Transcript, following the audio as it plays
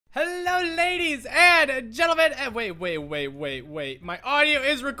Hello, ladies and gentlemen. And wait. My audio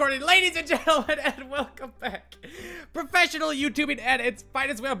is recording. Ladies and gentlemen, and welcome back. Professional YouTubing at its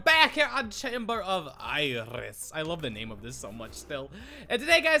finest. We're back here on Chamber of Iris. I love the name of this so much still. And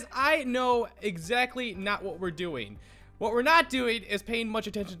today, guys, I know exactly not what we're doing. What we're not doing is paying much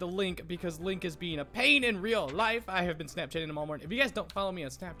attention to Link because Link is being a pain in real life. I have been Snapchatting him all morning. If you guys don't follow me on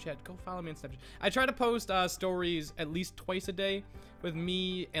Snapchat, go follow me on Snapchat. I try to post stories at least twice a day with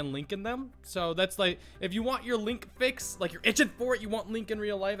me and Link in them. So that's like, if you want your Link fix, like you're itching for it, you want Link in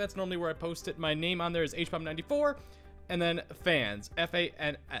real life, that's normally where I post it. My name on there is HPOM94. And then fans,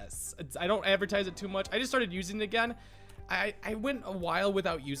 F-A-N-S. I don't advertise it too much. I just started using it again. I went a while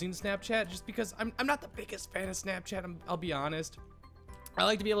without using Snapchat just because I'm not the biggest fan of Snapchat. I'll be honest. I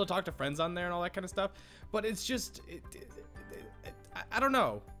like to be able to talk to friends on there and all that kind of stuff, but it's just, I don't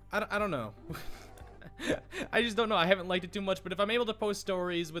know. I don't know. I just don't know. I haven't liked it too much, but if I'm able to post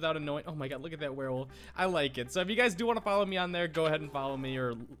stories without annoying, oh my god, look at that werewolf. I like it. So if you guys do want to follow me on there, go ahead and follow me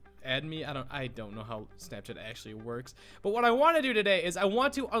or add me. I don't know how Snapchat actually works, but what I want to do today is I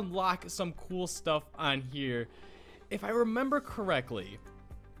want to unlock some cool stuff on here. If I remember correctly,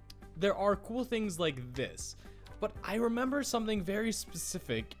 there are cool things like this, but I remember something very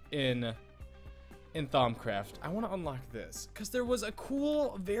specific in Thaumcraft. I want to unlock this because there was a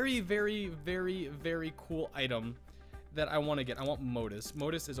cool, very cool item that I want to get. I want Modus.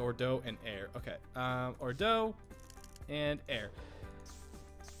 Modus is Ordo and Air. Okay, Ordo and Air.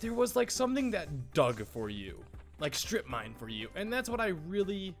 There was like something that dug for you, like strip mine for you, and that's what I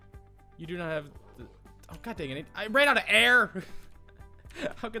really. You do not have. Oh, god dang it. I ran out of air.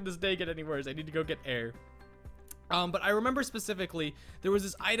 How could this day get any worse? I need to go get air. But I remember specifically, there was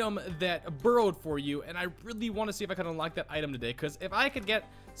this item that burrowed for you, and I really want to see if I can unlock that item today, because if I could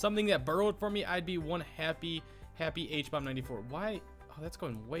get something that burrowed for me, I'd be one happy HBOM94. Why? Oh, that's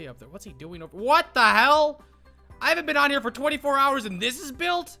going way up there. What's he doing over? What the hell? I haven't been on here for 24 hours, and this is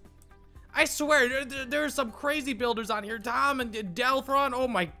built? I swear, there's some crazy builders on here. Tom and Delphron. Oh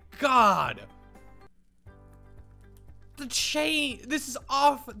my god. The chain, this is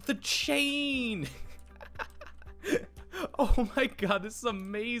off the chain. Oh my god, this is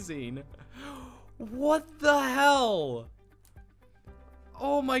amazing. What the hell?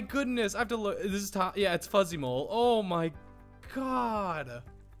 Oh my goodness, I have to look. This is top. Yeah, it's Fuzzy Mole. Oh my god.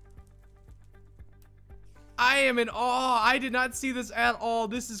 I am in awe. I did not see this at all.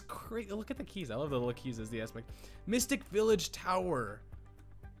 This is crazy. Look at the keys. I love the little keys as the aspect. Mystic Village Tower.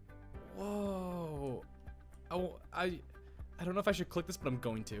 Whoa. Oh, I don't know if I should click this, but I'm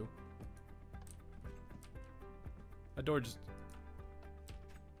going to. A door just...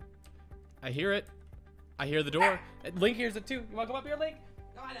 I hear it. I hear the door. Link hears it too. You wanna come up here, Link?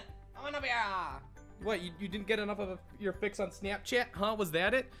 Come on up here. What, you didn't get enough of your fix on Snapchat? Huh, was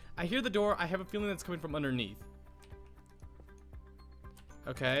that it? I hear the door. I have a feeling that's coming from underneath.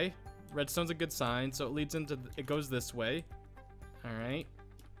 Okay. Redstone's a good sign, so it leads into... It goes this way. Alright.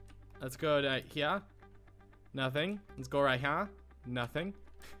 Let's go to here. Nothing. Let's go right here. Nothing.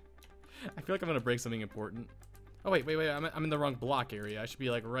 I feel like I'm gonna break something important. Oh wait. I'm in the wrong block area. I should be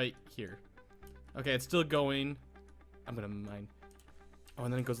like right here. Okay, it's still going. I'm gonna mine. Oh,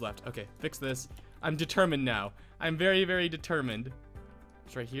 and then it goes left. Okay, fix this. I'm determined now. I'm very determined.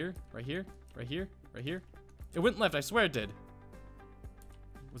 It's right here. Right here. Right here. Right here. It went left. I swear it did.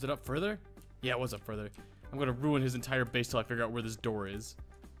 Was it up further? Yeah, it was up further. I'm gonna ruin his entire base till I figure out where this door is.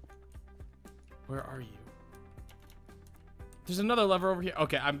 Where are you? There's another lever over here.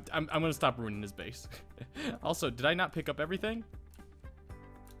 Okay, I'm gonna stop ruining his base. Also, did I not pick up everything?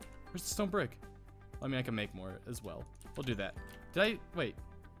 Where's the stone brick? I mean, I can make more as well. We'll do that. Wait.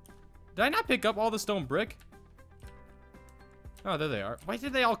 Did I not pick up all the stone brick? Oh, there they are. Why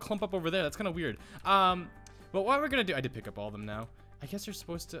did they all clump up over there? That's kind of weird. But what we're gonna do, I did pick up all of them now. I guess you're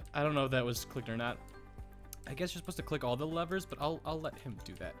supposed to, I don't know if that was clicked or not. I guess you're supposed to click all the levers, but I'll let him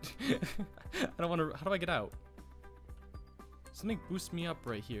do that. I don't want to, how do I get out? Something boosts me up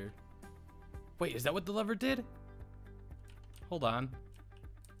right here. Wait, is that what the lever did? Hold on.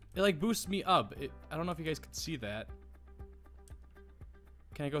 It like boosts me up. I don't know if you guys could see that.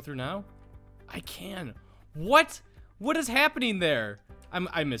 Can I go through now? I can. What? What is happening there?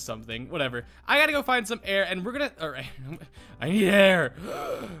 I missed something. Whatever. I gotta go find some air, and we're gonna. All right. I need air.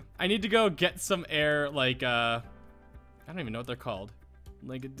 I need to go get some air. Like I don't even know what they're called.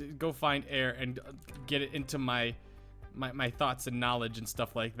 Like go find air and get it into my thoughts and knowledge and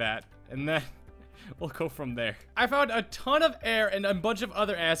stuff like that, and then we'll go from there. I found a ton of air and a bunch of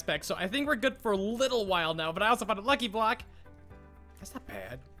other aspects, so I think we're good for a little while now. But I also found a lucky block. That's not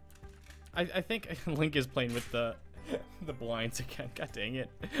bad. I think Link is playing with the The blinds again. God dang it.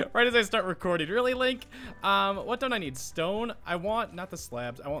 Right as I start recording. Really, Link? What don't I need? Stone. I want, not the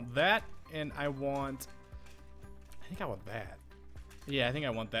slabs. I want that, and I want... I think I want that. Yeah, I think I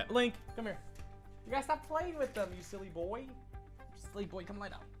want that. Link, come here. You gotta stop playing with them, you silly boy. Silly boy, come lie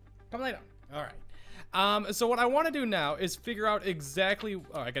down. Come lie down. All right. So what I want to do now is figure out exactly...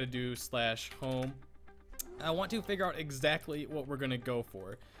 Oh, I gotta do /home. I want to figure out exactly what we're gonna go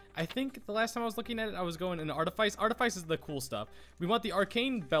for. I think the last time I was looking at it, I was going in Artifice. Artifice is the cool stuff. We want the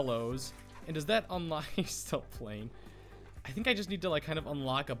Arcane Bellows. And does that unlock... He's still playing. I think I just need to, like, kind of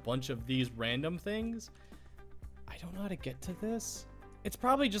unlock a bunch of these random things. I don't know how to get to this. It's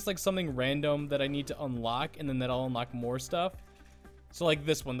probably just, like, something random that I need to unlock, and then that'll unlock more stuff. So, like,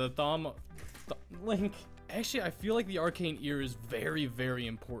 this one, the thumb Link. Actually, I feel like the Arcane Ear is very, very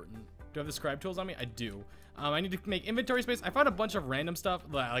important. Do I have the scribe tools on me? I do. I need to make inventory space. I found a bunch of random stuff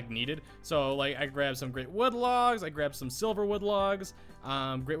that I, like, needed. So, like, I grabbed some great wood logs. I grabbed some silver wood logs.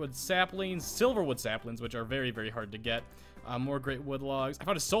 Great wood saplings. Silver wood saplings, which are very, very hard to get. More great wood logs. I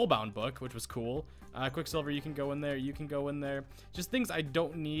found a soulbound book, which was cool. Quicksilver, you can go in there. You can go in there. Just things I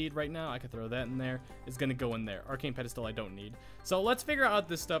don't need right now. I could throw that in there. It's going to go in there. Arcane pedestal I don't need. So, let's figure out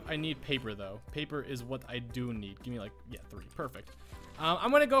this stuff. I need paper, though. Paper is what I do need. Give me, like, yeah, 3. Perfect.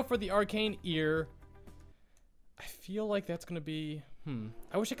 I'm going to go for the Arcane Ear. I feel like that's gonna be,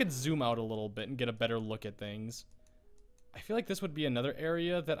 I wish I could zoom out a little bit and get a better look at things. I feel like this would be another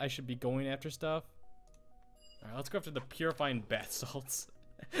area that I should be going after stuff. Alright, let's go after the purifying bath salts.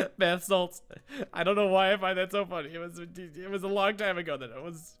 Bath salts. I don't know why I find that so funny. It was a long time ago that it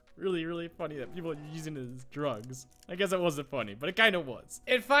was really, really funny that people are using it as drugs. I guess it wasn't funny, but it kind of was.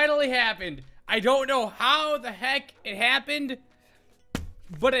 It finally happened. I don't know how the heck it happened.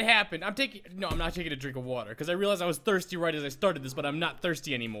 But it happened. I'm not taking a drink of water because I realized I was thirsty right as I started this, but I'm not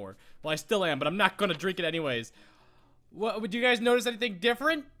thirsty anymore. Well, I still am, but I'm not gonna drink it anyways. What, would you guys notice anything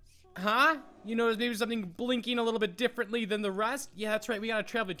different? Huh? You notice maybe something blinking a little bit differently than the rest? Yeah, that's right. We got a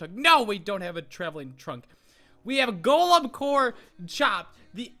traveling trunk. No, we don't have a traveling trunk. We have a Golem Core Chop,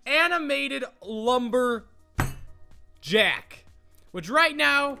 the animated lumberjack, which right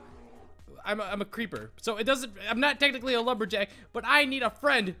now. I'm a creeper, so it doesn't, I'm not technically a lumberjack, but I need a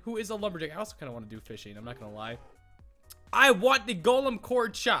friend who is a lumberjack. I also kind of want to do fishing, I'm not gonna lie. I want the Golem Core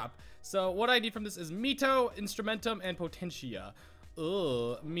Chop. So what I need from this is Mito, Instrumentum, and Potentia.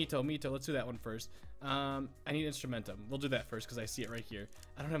 Ugh, Mito, let's do that one first. I need Instrumentum. We'll do that first because I see it right here.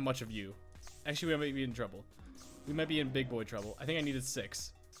 I don't have much of you. Actually, we might be in trouble. We might be in big boy trouble. I think I needed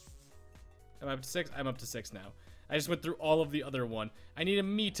 6. Am I up to 6? I'm up to 6 now. I just went through all of the other one. I need a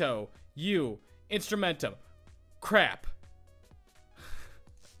Mito, you, Instrumentum. Crap.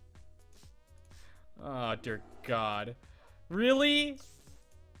 Oh, dear God. Really?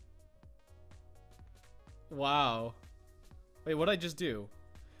 Wow. Wait, what did I just do?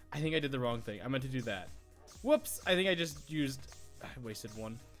 I think I did the wrong thing. I meant to do that. Whoops. I think I just used... I wasted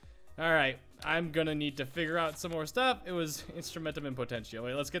one. Alright. I'm gonna need to figure out some more stuff. It was Instrumentum and Potentia.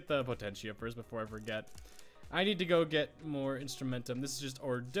 Wait, let's get the Potentia first before I forget. I need to go get more Instrumentum. This is just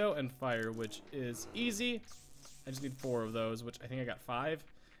Ordo and Fire, which is easy. I just need 4 of those, which I think I got 5.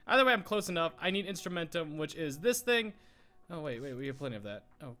 Either way, I'm close enough. I need Instrumentum, which is this thing. Oh, wait, we have plenty of that.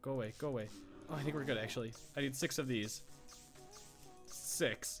 Oh, go away, go away. Oh, I think we're good, actually. I need 6 of these.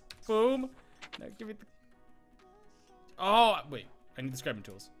 6. Boom. Now give me the... Oh, wait. I need the scribing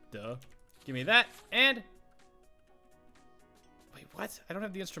tools. Duh. Give me that, and... Wait, what? I don't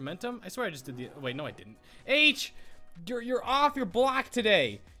have the Instrumentum? I swear I just did the... Wait, no, I didn't. H! You're off your block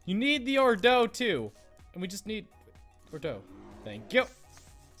today. You need the Ordo, too. And we just need... Ordo. Thank you.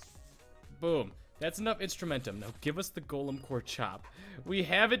 Boom. That's enough Instrumentum. Now give us the Golem Core Chop. We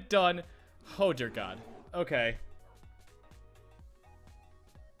have it done. Oh, dear God. Okay.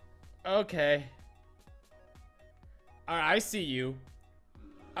 Okay. Alright, I see you.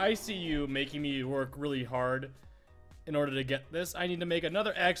 I see you making me work really hard in order to get this. I need to make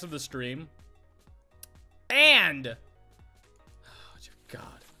another axe of the stream. And... Oh, dear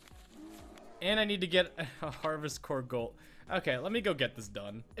God. And I need to get a Harvest Core Gold. Okay, let me go get this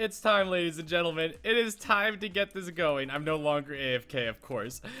done. It's time, ladies and gentlemen. It is time to get this going. I'm no longer AFK, of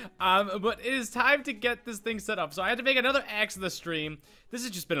course. But it is time to get this thing set up. So I had to make another axe of the stream. This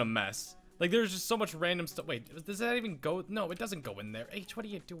has just been a mess. Like, there's just so much random stuff. Wait, does that even go? No, it doesn't go in there. H, what are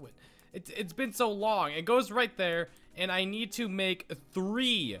you doing? It's been so long. It goes right there, and I need to make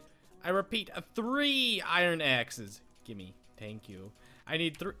 3. I repeat, 3 iron axes. Gimme. Thank you. I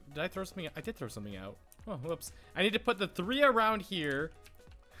need 3. Did I throw something out? I did throw something out. Oh, whoops. I need to put the 3 around here.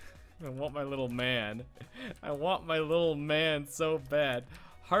 I want my little man. I want my little man so bad.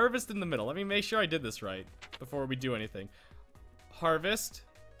 Harvest in the middle. Let me make sure I did this right before we do anything. Harvest.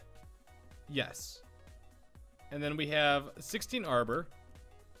 Yes. And then we have 16 arbor.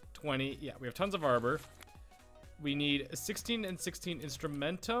 20. Yeah, we have tons of arbor. We need 16 and 16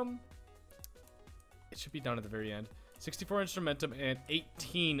 instrumentum. It should be down at the very end. 64 instrumentum and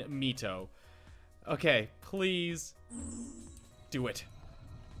 18 mito. Okay, please. Do it.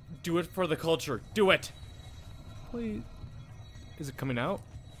 Do it for the culture. Do it. Please. Is it coming out?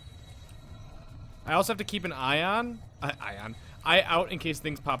 I also have to keep an eye out in case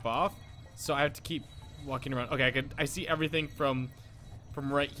things pop off. So I have to keep walking around. Okay, I see everything from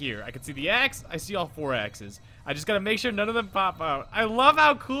right here. I can see the axe. I see all 4 axes. I just gotta make sure none of them pop out. I love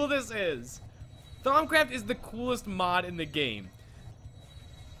how cool this is. Thaumcraft is the coolest mod in the game.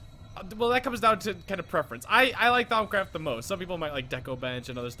 Well, that comes down to kind of preference. I like Thaumcraft the most. Some people might like Deco Bench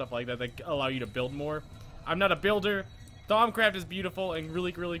and other stuff like that that allow you to build more. I'm not a builder. Thaumcraft is beautiful and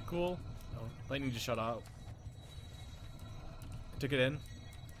really, really cool. Oh, lightning just shut out. I took it in.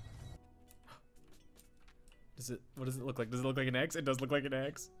 What does it look like? Does it look like an axe? It does look like an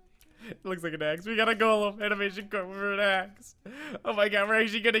axe. It looks like an axe. We got a golem animation core for an axe. Oh my god, we're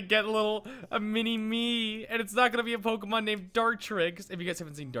actually gonna get a mini me. And it's not gonna be a Pokemon named Dartrix. If you guys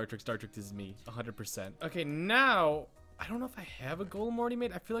haven't seen Dartrix, Dartrix is me, 100%. Okay, now, I don't know if I have a golem already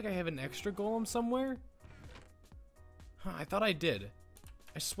made. I feel like I have an extra golem somewhere. Huh, I thought I did.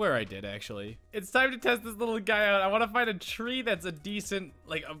 I swear I did, actually. It's time to test this little guy out. I want to find a tree that's a decent,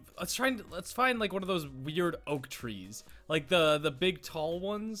 like, let's find like one of those weird oak trees, like the big tall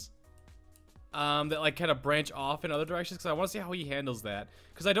ones, that like kind of branch off in other directions. Because I want to see how he handles that.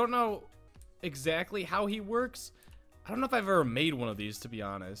 Because I don't know exactly how he works. I don't know if I've ever made one of these, to be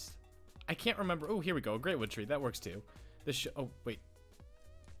honest. I can't remember. Oh, here we go. A greatwood tree. That works too. Oh wait.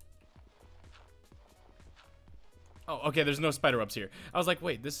 Oh, okay, there's no spider webs here. I was like,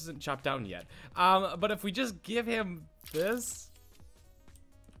 wait, this isn't chopped down yet. But if we just give him this.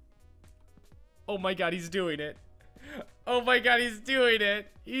 Oh my god, he's doing it. Oh my god, he's doing it.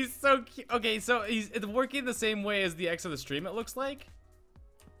 He's so cute. Okay, so it's working the same way as the X of the stream, it looks like.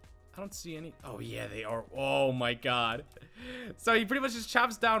 I don't see any. Oh yeah, they are. Oh my god. So he pretty much just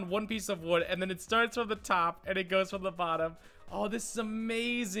chops down one piece of wood, and then it starts from the top, and it goes from the bottom. Oh, this is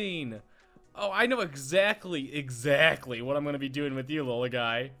amazing. Oh, I know exactly what I'm going to be doing with you, little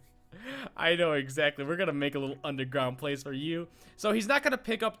guy. I know exactly. We're going to make a little underground place for you. So he's not going to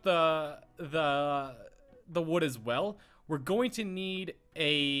pick up the wood as well. We're going to need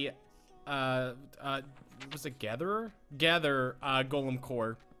a, what's it, gatherer? Gather, golem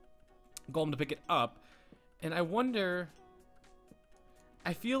core. Golem to pick it up. And I wonder,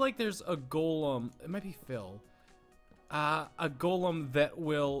 I feel like there's a golem, it might be Phil. A golem that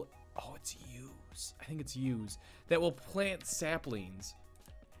will, oh, it's use. I think it's use. That will plant saplings.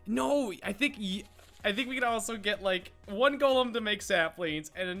 No, I think we can also get like one golem to make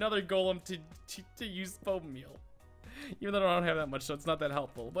saplings and another golem to use foam meal. Even though I don't have that much, so it's not that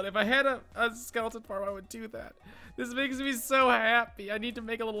helpful. But if I had a skeleton farm, I would do that. This makes me so happy. I need to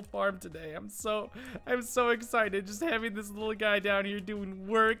make a little farm today. I'm so excited just having this little guy down here doing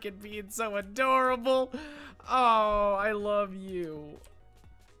work and being so adorable. Oh, I love you.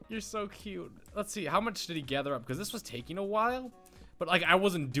 You're so cute. Let's see, how much did he gather up? Because this was taking a while, but like I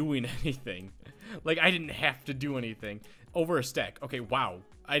wasn't doing anything. Like I didn't have to do anything. Over a stack. Okay, wow.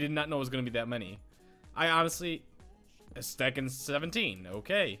 I did not know it was gonna be that many. I honestly, a stack and 17.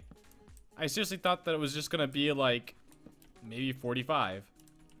 Okay. I seriously thought that it was just gonna be like maybe 45.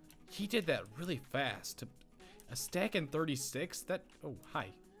 He did that really fast. A stack and 36. That. Oh,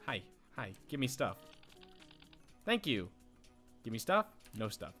 hi. Give me stuff. Thank you. Give me stuff. No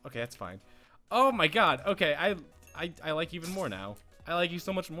stuff. Okay, that's fine. Oh my god. Okay, I like you even more now. I like you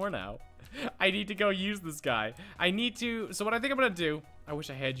so much more now. I need to go use this guy. I need to. So what I think I'm gonna do. I wish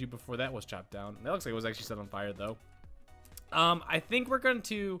I had you before that was chopped down. That looks like it was actually set on fire though. I think we're going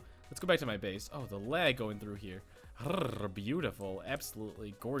to. Let's go back to my base. Oh, the lag going through here. Beautiful.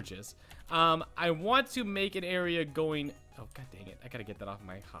 Absolutely gorgeous. I want to make an area going. Oh god dang it! I gotta get that off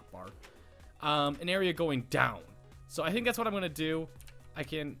my hotbar. An area going down. So I think that's what I'm gonna do. I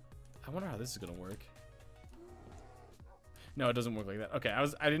wonder how this is gonna work. No, it doesn't work like that. Okay,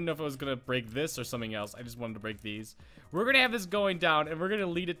 I didn't know if I was gonna break this or something else. I just wanted to break these. We're gonna have this going down, and we're gonna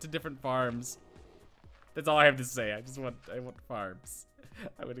lead it to different farms. That's all I have to say. I want farms.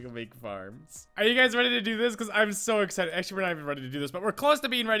 I'm gonna go make farms. Are you guys ready to do this? Because I'm so excited. Actually, we're not even ready to do this, but we're close to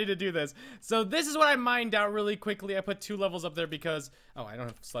being ready to do this. So this is what I mined out really quickly. I put 2 levels up there because, oh, I don't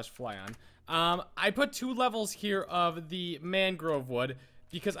have /fly on. I put 2 levels here of the mangrove wood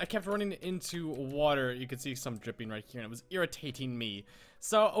because I kept running into water. You can see some dripping right here, and it was irritating me.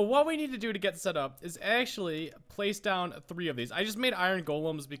 So what we need to do to get set up is actually place down 3 of these. I just made iron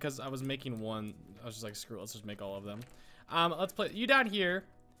golems because I was making one. I was just like, screw it, let's just make all of them. Let's put you down here.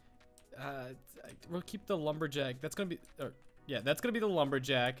 We'll keep the lumberjack. That's gonna be, yeah, that's gonna be the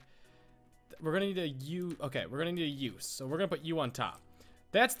lumberjack. We're gonna need a use. Okay, we're gonna need a use. So we're gonna put you on top.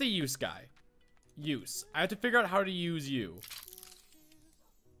 That's the use guy. Use. I have to figure out how to use you.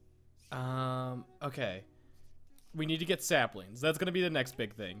 Okay. We need to get saplings. That's gonna be the next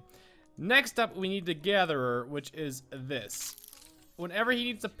big thing. Next up, we need the gatherer, which is this. Whenever he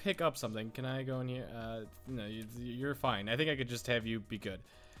needs to pick up something, can I go in here? No, you're fine. I think I could just have you be good.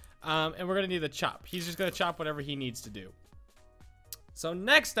 And we're gonna need the chop. He's just gonna chop whatever he needs to do. So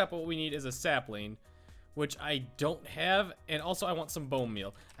next up, what we need is a sapling, which I don't have, and also I want some bone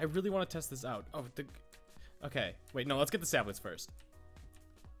meal. I really want to test this out. Oh, okay. Wait, no, let's get the saplings first.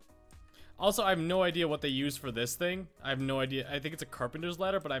 Also, I have no idea what they use for this thing. I have no idea. I think it's a carpenter's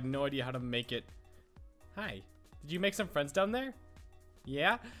ladder, but I have no idea how to make it. Hi. Did you make some friends down there?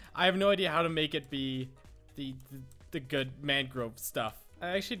 Yeah? I have no idea how to make it be the good mangrove stuff. I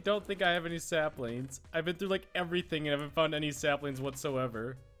actually don't think I have any saplings. I've been through like everything and haven't found any saplings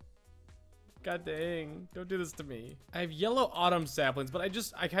whatsoever. God dang. Don't do this to me. I have yellow autumn saplings, but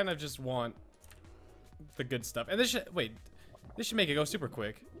I kind of just want the good stuff. And this should, wait, this should make it go super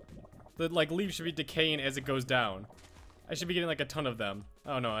quick. The like leaves should be decaying as it goes down. I should be getting like a ton of them.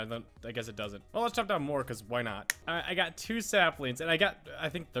 Oh no, I guess it doesn't. Well, let's chop down more because why not? I got 2 saplings and I got, I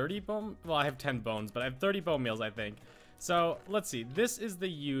think 30 bone. Well, I have 10 bones, but I have 30 bone meals, I think. So let's see. This is the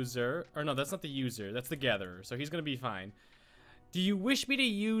user, or no, that's not the user. That's the gatherer. So he's gonna be fine. Do you wish me to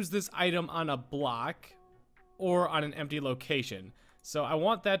use this item on a block or on an empty location? So I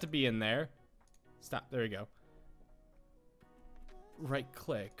want that to be in there. Stop. There we go. Right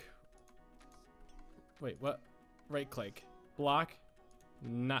click. Wait, what? Right click. Block.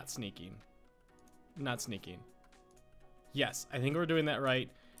 Not sneaking. Not sneaking. Yes, I think we're doing that right.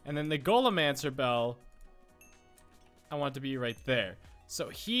 And then the Golemancer bell, I want to be right there. So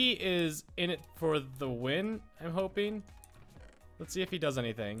he is in it for the win, I'm hoping. Let's see if he does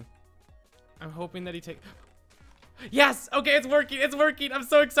anything. I'm hoping that he takes... Yes! Okay, it's working, it's working! I'm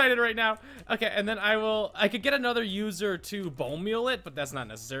so excited right now! Okay, and then I could get another user to bone meal it, but that's not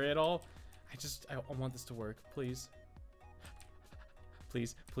necessary at all. I want this to work, please.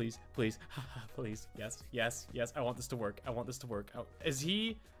 Please, please, please, please. Yes, yes, yes, I want this to work. I want this to work. Oh, is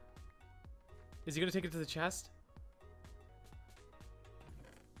he gonna take it to the chest?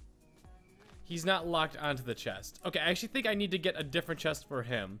 He's not locked onto the chest. Okay, I actually think I need to get a different chest for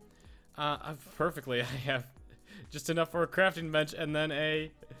him. Perfectly, I have just enough for a crafting bench and then a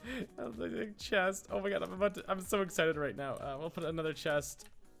chest. Oh my god, I'm so excited right now. We'll put another chest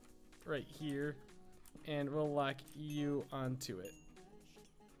right here and we'll lock you onto it.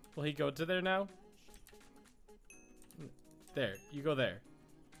 Will he go to there now? There, you go there.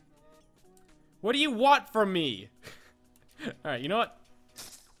 What do you want from me? Alright, you know what?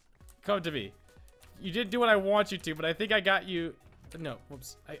 Come to me. You didn't do what I want you to, but I think I got you. No,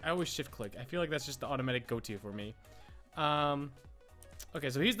 whoops. I always shift click. I feel like that's just the automatic go-to for me. Okay,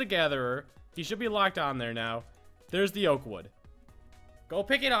 so he's the gatherer. He should be locked on there now. There's the oak wood. Go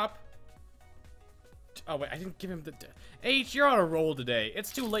pick it up. Oh wait, I didn't give him the... H, you're on a roll today.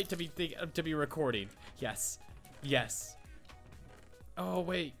 It's too late to be recording. Yes. Yes. Oh,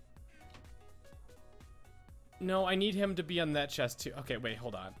 wait. No, I need him to be on that chest too. Okay, wait,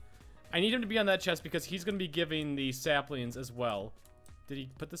 hold on. I need him to be on that chest because he's going to be giving the saplings as well. Did he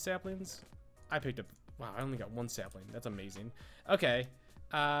put the saplings? I picked up... Wow, I only got 1 sapling. That's amazing. Okay.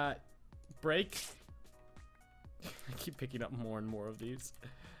 Break. I keep picking up more and more of these.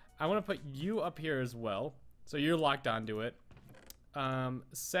 I want to put you up here as well. So you're locked onto it.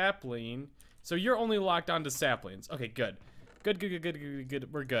 Sapling. So you're only locked onto saplings. Okay, good. Good, good, good, good, good,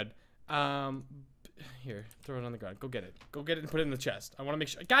 good. We're good. Here, throw it on the ground. Go get it. Go get it and put it in the chest. I want to make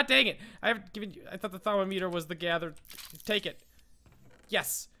sure. God dang it! I have given you. I thought the thermometer was the gather. Take it.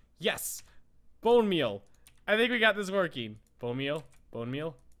 Yes. Yes. Bone meal. I think we got this working. Bone meal. Bone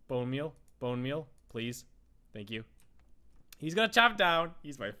meal. Bone meal. Bone meal. Please. Thank you. He's gonna chop down.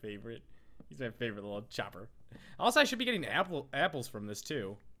 He's my favorite. He's my favorite little chopper. Also, I should be getting apples from this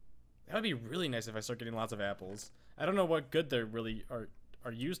too. That would be really nice if I start getting lots of apples. I don't know what good they really are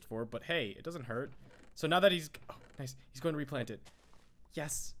used for, but hey, it doesn't hurt. So now that he's... Oh, nice. He's going to replant it.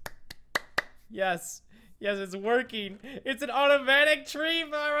 Yes. Yes. Yes, it's working. It's an automatic tree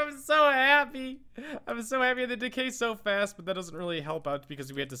farm. I'm so happy. I'm so happy that it decays so fast, but that doesn't really help out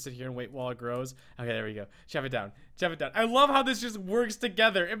because we have to sit here and wait while it grows. Okay, there we go. Chop it down. Chop it down. I love how this just works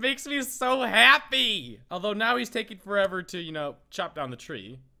together. It makes me so happy. Although now he's taking forever to, you know, chop down the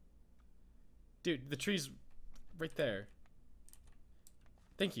tree. Dude, the tree's right there.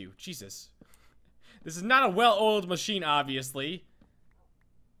 Thank you. Jesus. This is not a well-oiled machine, obviously.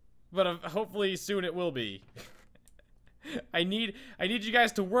 But hopefully soon it will be. I need you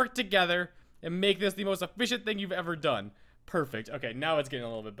guys to work together and make this the most efficient thing you've ever done. Perfect. Okay, now it's getting a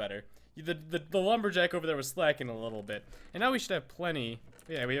little bit better. The lumberjack over there was slacking a little bit. And now we should have plenty.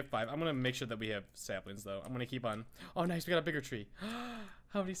 Yeah, we have 5. I'm gonna make sure that we have saplings though. I'm gonna keep on. Oh nice, we got a bigger tree.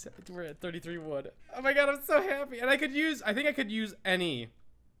 How many we're at 33 wood. Oh my god, I'm so happy. And I think I could use any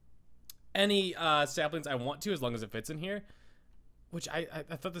saplings I want to as long as it fits in here. Which I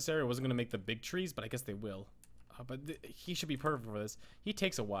thought this area wasn't gonna make the big trees, but I guess they will. But he should be perfect for this. He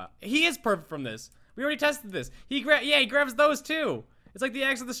takes a while. He is perfect from this. We already tested this. He grabs those too. It's like the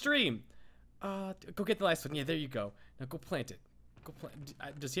axe of the stream. Go get the last one. Yeah, there you go. Now go plant it. Go plant.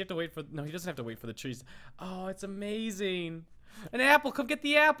 Does he have to wait for? No, he doesn't have to wait for the trees. Oh, it's amazing. An apple. Come get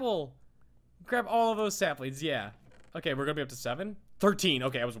the apple. Grab all of those saplings. Yeah. Okay, we're gonna be up to 7. 13.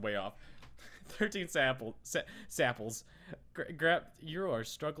 Okay, I was way off. 13 sapples. Grab. You are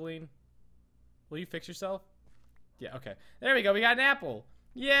struggling. Will you fix yourself? Yeah, okay. There we go. We got an apple.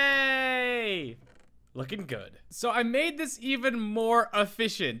 Yay! Looking good. So I made this even more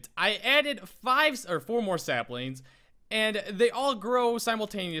efficient. I added 4 more saplings, and they all grow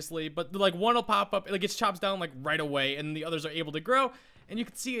simultaneously, but like one will pop up, like it chops down like right away, and the others are able to grow, and you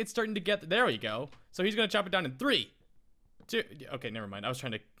can see it's starting to get, there we go. So he's gonna chop it down in 3, 2, okay, never mind. I was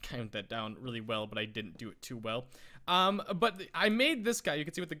trying to count that down really well, but I didn't do it too well. But I made this guy, you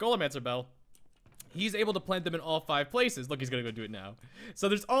can see with the Golemancer bell, he's able to plant them in all 5 places. Look, he's gonna go do it now. So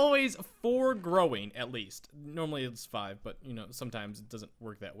there's always 4 growing, at least. Normally it's 5, but, you know, sometimes it doesn't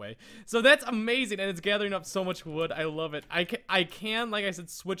work that way. So that's amazing, and it's gathering up so much wood. I love it. I can, like I said,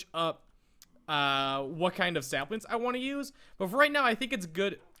 switch up what kind of saplings I want to use. But for right now, I think it's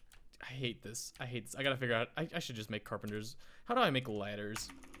good. I hate this. I gotta figure out. I should just make carpenters. How do I make ladders?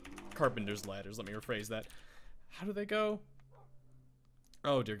 Carpenter's ladders. Let me rephrase that. How do they go?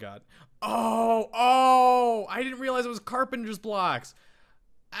 Oh, dear God. Oh, I didn't realize it was carpenter's blocks.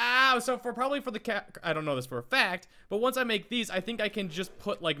 Ow, so probably for the cat, I don't know this for a fact, but once I make these, I think I can just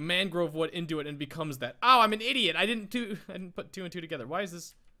put like mangrove wood into it and it becomes that. Oh, I'm an idiot. I didn't put 2 and 2 together. Why is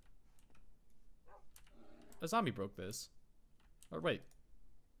this? A zombie broke this. Oh, wait.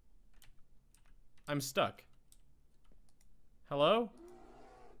 I'm stuck. Hello?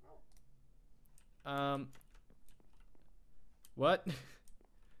 What?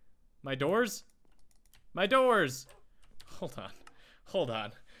 My doors? My doors! Hold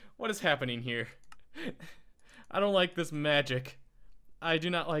on. What is happening here? I don't like this magic. I do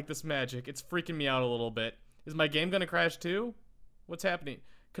not like this magic. It's freaking me out a little bit. Is my game gonna crash too? What's happening?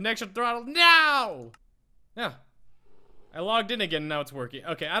 Connection throttle now! Yeah. I logged in again and now it's working.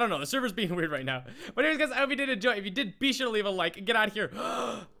 Okay, I don't know. The server's being weird right now. But anyways, guys, I hope you did enjoy. If you did, be sure to leave a like and get out of here.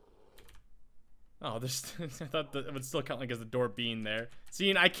 Oh, there's. I thought that it would still count like as the door being there.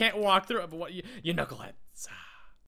 See, I can't walk through it, but what you knuckleheads.